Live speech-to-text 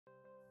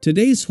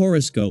Today's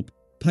horoscope,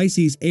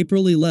 Pisces,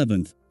 April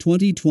 11th,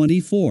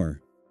 2024.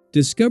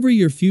 Discover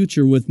your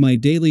future with my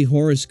daily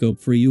horoscope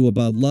for you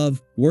about love,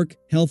 work,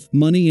 health,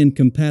 money, and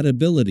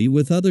compatibility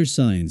with other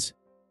signs.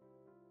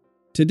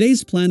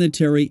 Today's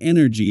planetary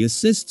energy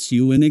assists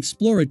you in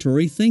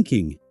exploratory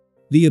thinking.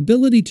 The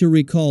ability to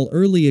recall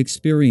early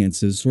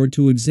experiences or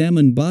to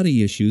examine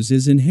body issues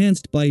is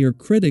enhanced by your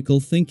critical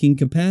thinking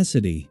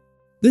capacity.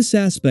 This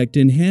aspect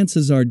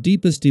enhances our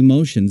deepest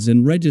emotions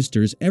and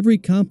registers every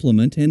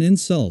compliment and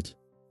insult.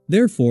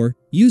 Therefore,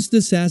 use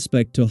this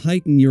aspect to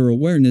heighten your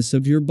awareness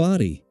of your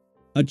body.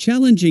 A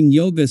challenging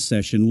yoga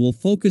session will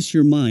focus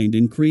your mind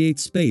and create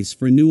space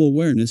for new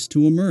awareness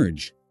to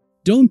emerge.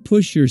 Don't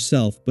push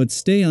yourself, but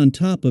stay on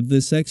top of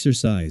this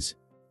exercise.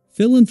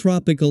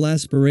 Philanthropical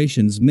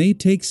aspirations may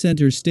take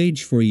center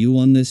stage for you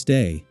on this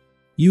day.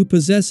 You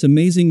possess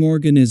amazing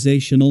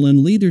organizational and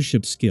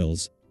leadership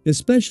skills,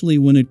 especially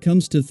when it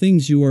comes to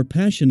things you are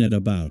passionate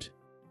about.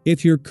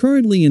 If you're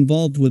currently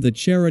involved with a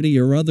charity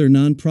or other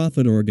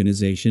nonprofit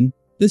organization,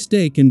 this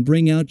day can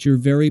bring out your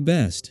very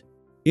best.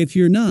 If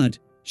you're not,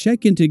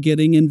 check into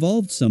getting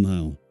involved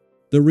somehow.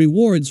 The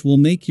rewards will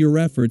make your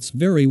efforts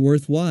very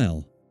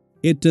worthwhile.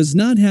 It does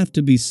not have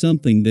to be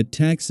something that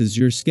taxes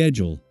your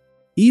schedule.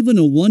 Even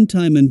a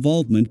one-time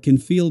involvement can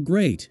feel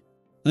great.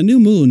 A new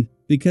moon,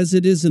 because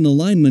it is an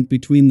alignment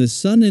between the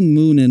sun and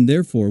moon, and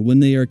therefore when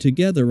they are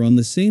together on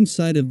the same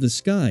side of the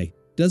sky,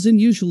 doesn't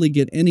usually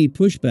get any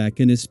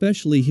pushback, and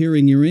especially here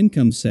in your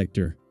income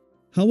sector.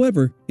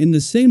 However, in the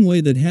same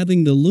way that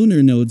having the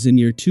lunar nodes in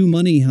your two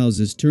money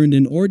houses turned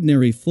an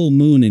ordinary full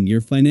moon in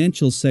your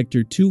financial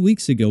sector 2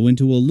 weeks ago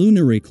into a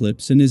lunar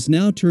eclipse and is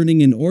now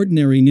turning an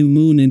ordinary new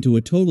moon into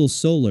a total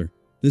solar,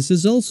 this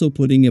is also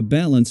putting a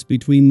balance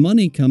between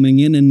money coming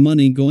in and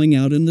money going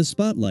out in the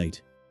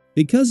spotlight.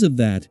 Because of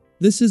that,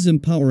 this is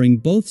empowering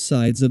both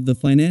sides of the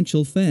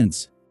financial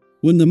fence.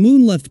 When the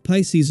moon left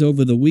Pisces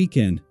over the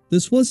weekend,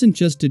 this wasn't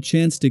just a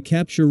chance to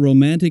capture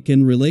romantic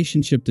and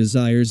relationship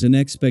desires and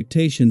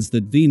expectations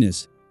that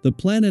Venus, the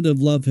planet of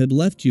love, had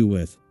left you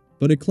with,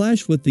 but a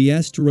clash with the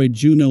asteroid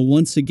Juno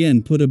once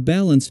again put a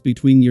balance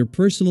between your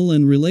personal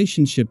and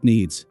relationship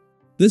needs.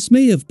 This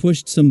may have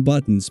pushed some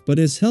buttons, but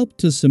has helped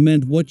to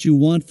cement what you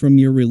want from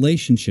your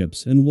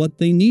relationships and what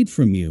they need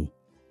from you.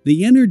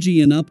 The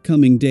energy in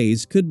upcoming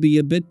days could be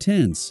a bit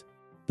tense.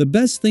 The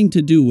best thing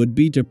to do would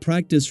be to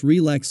practice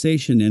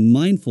relaxation and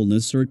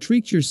mindfulness or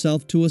treat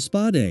yourself to a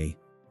spa day.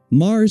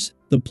 Mars,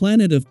 the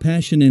planet of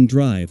passion and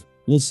drive,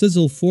 will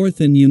sizzle forth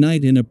and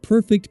unite in a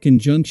perfect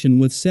conjunction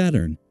with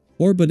Saturn,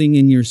 orbiting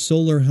in your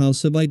solar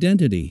house of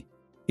identity.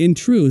 In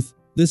truth,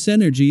 this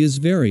energy is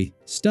very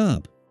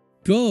stop,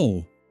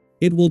 go.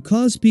 It will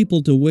cause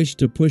people to wish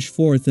to push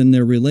forth in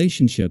their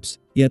relationships,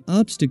 yet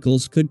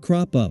obstacles could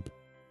crop up.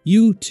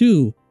 You,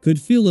 too, could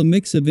feel a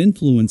mix of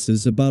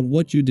influences about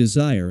what you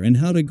desire and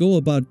how to go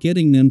about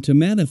getting them to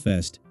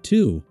manifest,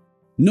 too.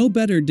 No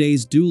better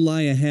days do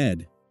lie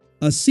ahead.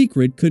 A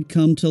secret could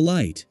come to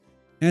light.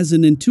 As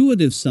an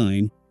intuitive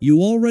sign,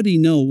 you already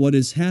know what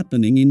is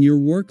happening in your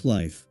work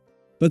life.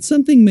 But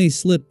something may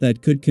slip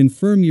that could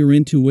confirm your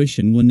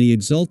intuition when the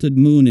exalted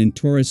moon in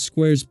Taurus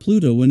squares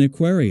Pluto in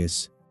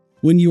Aquarius.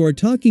 When you are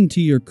talking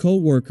to your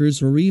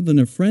co-workers or even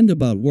a friend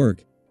about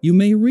work, you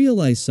may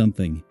realize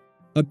something.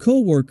 A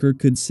co-worker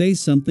could say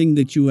something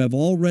that you have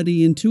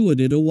already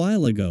intuited a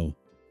while ago.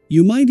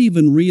 You might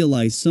even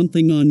realize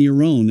something on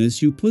your own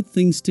as you put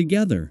things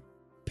together.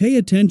 Pay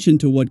attention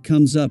to what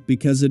comes up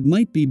because it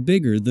might be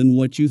bigger than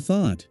what you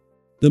thought.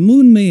 The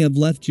moon may have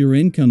left your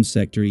income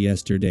sector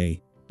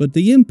yesterday, but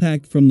the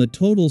impact from the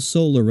total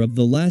solar of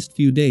the last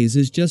few days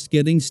is just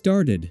getting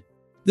started.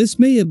 This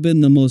may have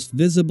been the most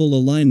visible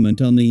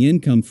alignment on the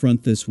income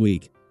front this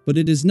week, but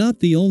it is not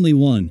the only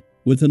one,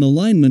 with an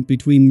alignment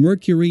between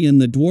Mercury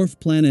and the dwarf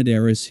planet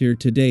Eris here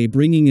today,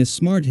 bringing a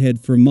smart head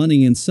for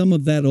money and some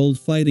of that old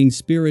fighting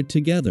spirit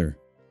together.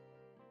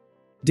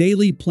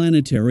 Daily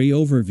Planetary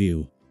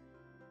Overview.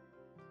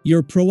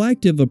 Your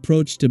proactive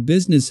approach to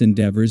business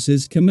endeavors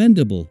is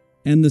commendable,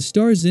 and the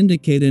stars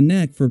indicate a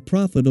knack for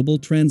profitable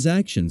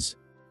transactions.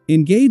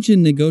 Engage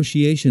in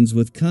negotiations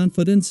with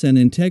confidence and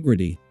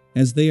integrity,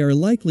 as they are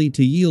likely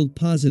to yield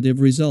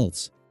positive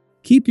results.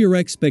 Keep your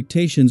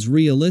expectations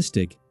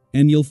realistic,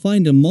 and you'll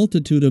find a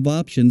multitude of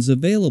options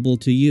available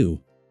to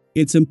you.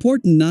 It's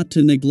important not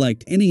to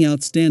neglect any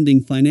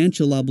outstanding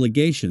financial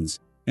obligations,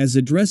 as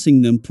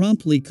addressing them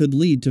promptly could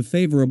lead to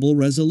favorable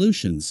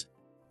resolutions.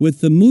 With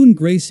the moon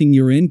gracing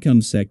your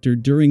income sector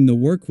during the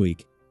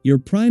workweek, you're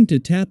primed to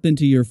tap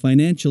into your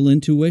financial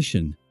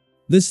intuition.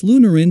 This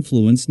lunar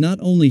influence not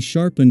only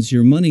sharpens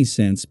your money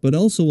sense but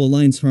also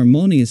aligns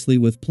harmoniously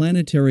with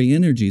planetary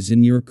energies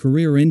in your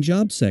career and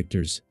job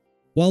sectors.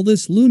 While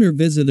this lunar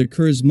visit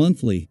occurs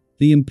monthly,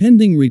 the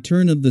impending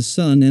return of the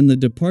Sun and the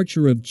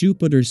departure of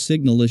Jupiter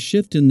signal a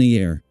shift in the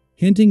air,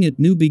 hinting at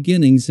new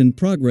beginnings and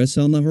progress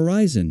on the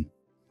horizon.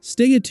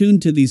 Stay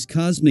attuned to these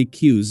cosmic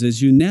cues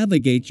as you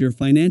navigate your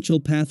financial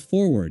path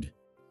forward.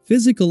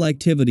 Physical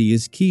activity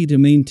is key to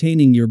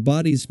maintaining your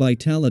body's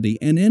vitality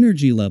and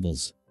energy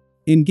levels.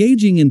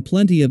 Engaging in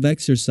plenty of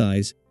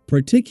exercise,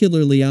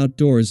 particularly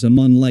outdoors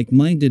among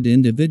like-minded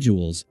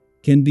individuals,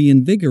 can be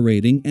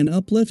invigorating and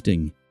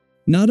uplifting.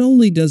 Not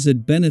only does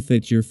it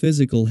benefit your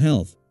physical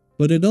health,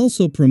 but it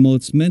also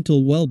promotes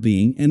mental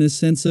well-being and a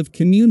sense of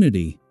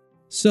community.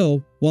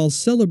 So, while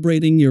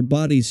celebrating your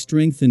body's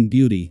strength and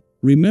beauty,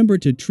 remember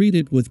to treat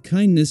it with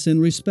kindness and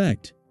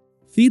respect.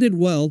 Feed it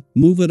well,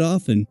 move it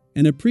often,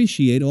 and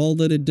appreciate all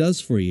that it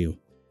does for you.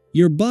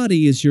 Your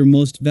body is your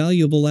most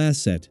valuable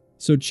asset,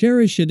 so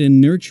cherish it and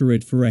nurture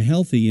it for a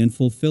healthy and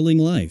fulfilling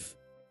life.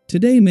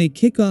 Today may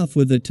kick off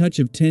with a touch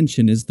of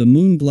tension as the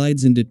moon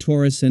glides into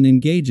Taurus and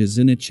engages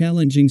in a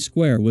challenging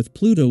square with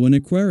Pluto in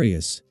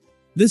Aquarius.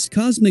 This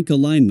cosmic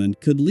alignment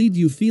could leave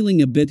you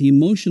feeling a bit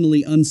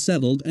emotionally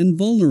unsettled and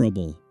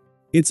vulnerable.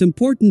 It's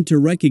important to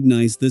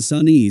recognize this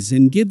unease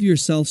and give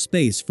yourself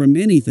space from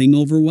anything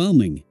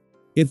overwhelming.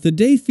 If the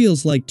day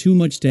feels like too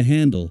much to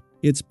handle,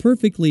 it's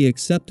perfectly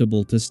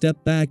acceptable to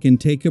step back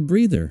and take a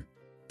breather.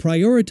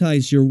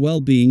 Prioritize your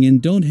well-being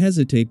and don't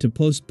hesitate to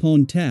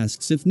postpone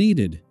tasks if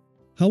needed.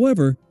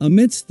 However,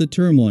 amidst the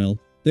turmoil,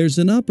 there's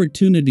an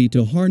opportunity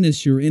to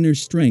harness your inner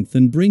strength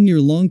and bring your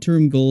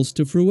long-term goals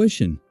to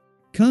fruition.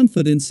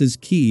 Confidence is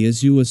key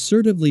as you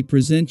assertively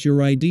present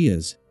your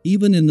ideas,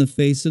 even in the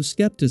face of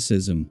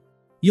skepticism.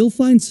 You'll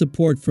find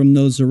support from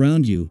those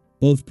around you,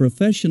 both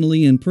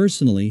professionally and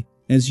personally,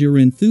 as your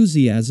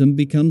enthusiasm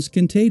becomes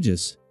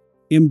contagious.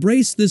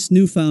 Embrace this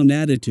newfound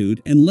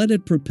attitude and let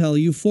it propel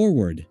you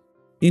forward.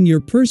 In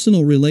your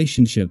personal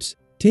relationships,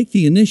 take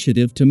the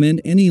initiative to mend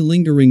any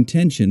lingering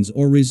tensions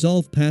or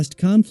resolve past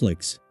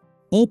conflicts.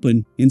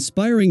 Open,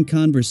 inspiring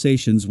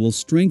conversations will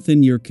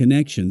strengthen your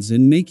connections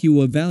and make you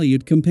a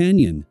valued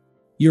companion.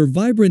 Your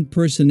vibrant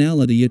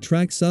personality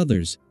attracts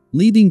others,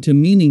 leading to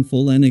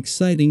meaningful and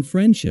exciting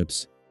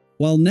friendships.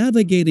 While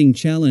navigating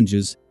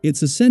challenges,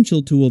 it's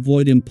essential to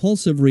avoid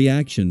impulsive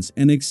reactions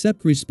and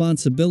accept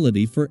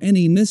responsibility for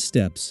any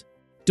missteps.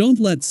 Don't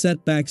let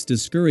setbacks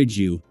discourage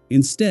you,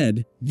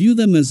 instead, view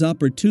them as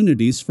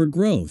opportunities for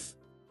growth.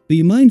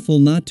 Be mindful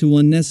not to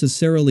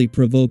unnecessarily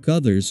provoke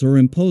others or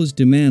impose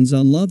demands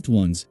on loved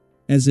ones,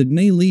 as it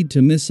may lead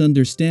to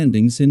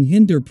misunderstandings and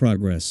hinder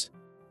progress.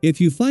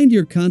 If you find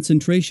your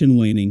concentration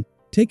waning,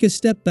 take a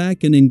step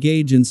back and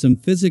engage in some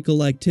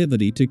physical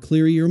activity to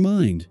clear your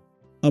mind.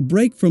 A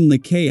break from the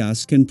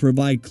chaos can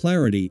provide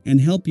clarity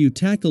and help you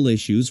tackle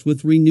issues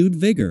with renewed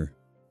vigor.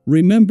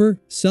 Remember,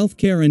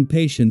 self-care and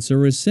patience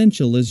are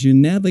essential as you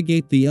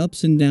navigate the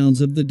ups and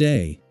downs of the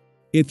day.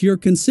 If you're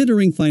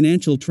considering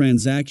financial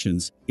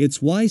transactions,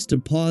 it's wise to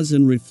pause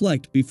and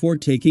reflect before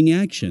taking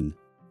action.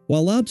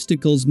 While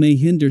obstacles may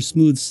hinder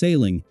smooth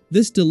sailing,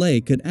 this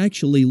delay could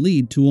actually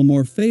lead to a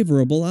more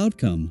favorable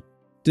outcome.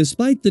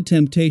 Despite the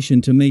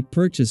temptation to make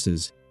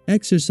purchases,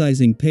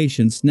 exercising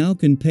patience now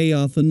can pay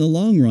off in the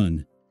long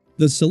run.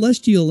 The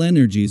celestial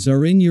energies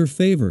are in your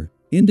favor,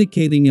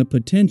 indicating a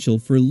potential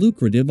for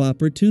lucrative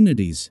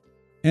opportunities.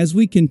 As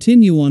we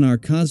continue on our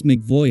cosmic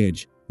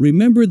voyage,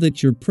 remember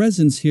that your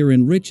presence here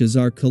enriches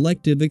our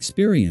collective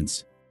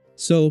experience.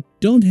 So,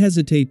 don't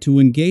hesitate to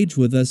engage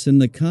with us in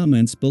the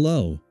comments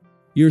below.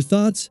 Your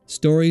thoughts,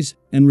 stories,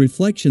 and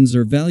reflections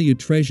are valued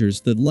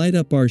treasures that light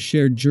up our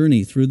shared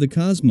journey through the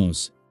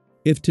cosmos.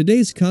 If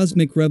today's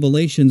cosmic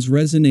revelations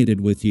resonated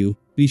with you,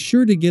 be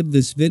sure to give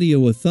this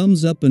video a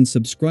thumbs up and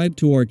subscribe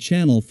to our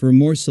channel for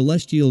more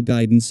celestial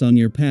guidance on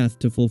your path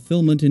to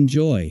fulfillment and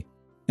joy.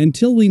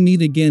 Until we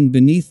meet again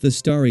beneath the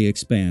starry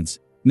expanse,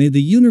 may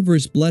the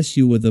universe bless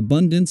you with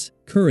abundance,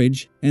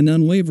 courage, and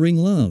unwavering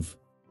love.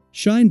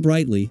 Shine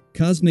brightly,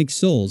 cosmic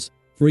souls,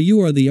 for you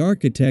are the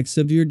architects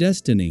of your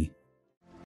destiny.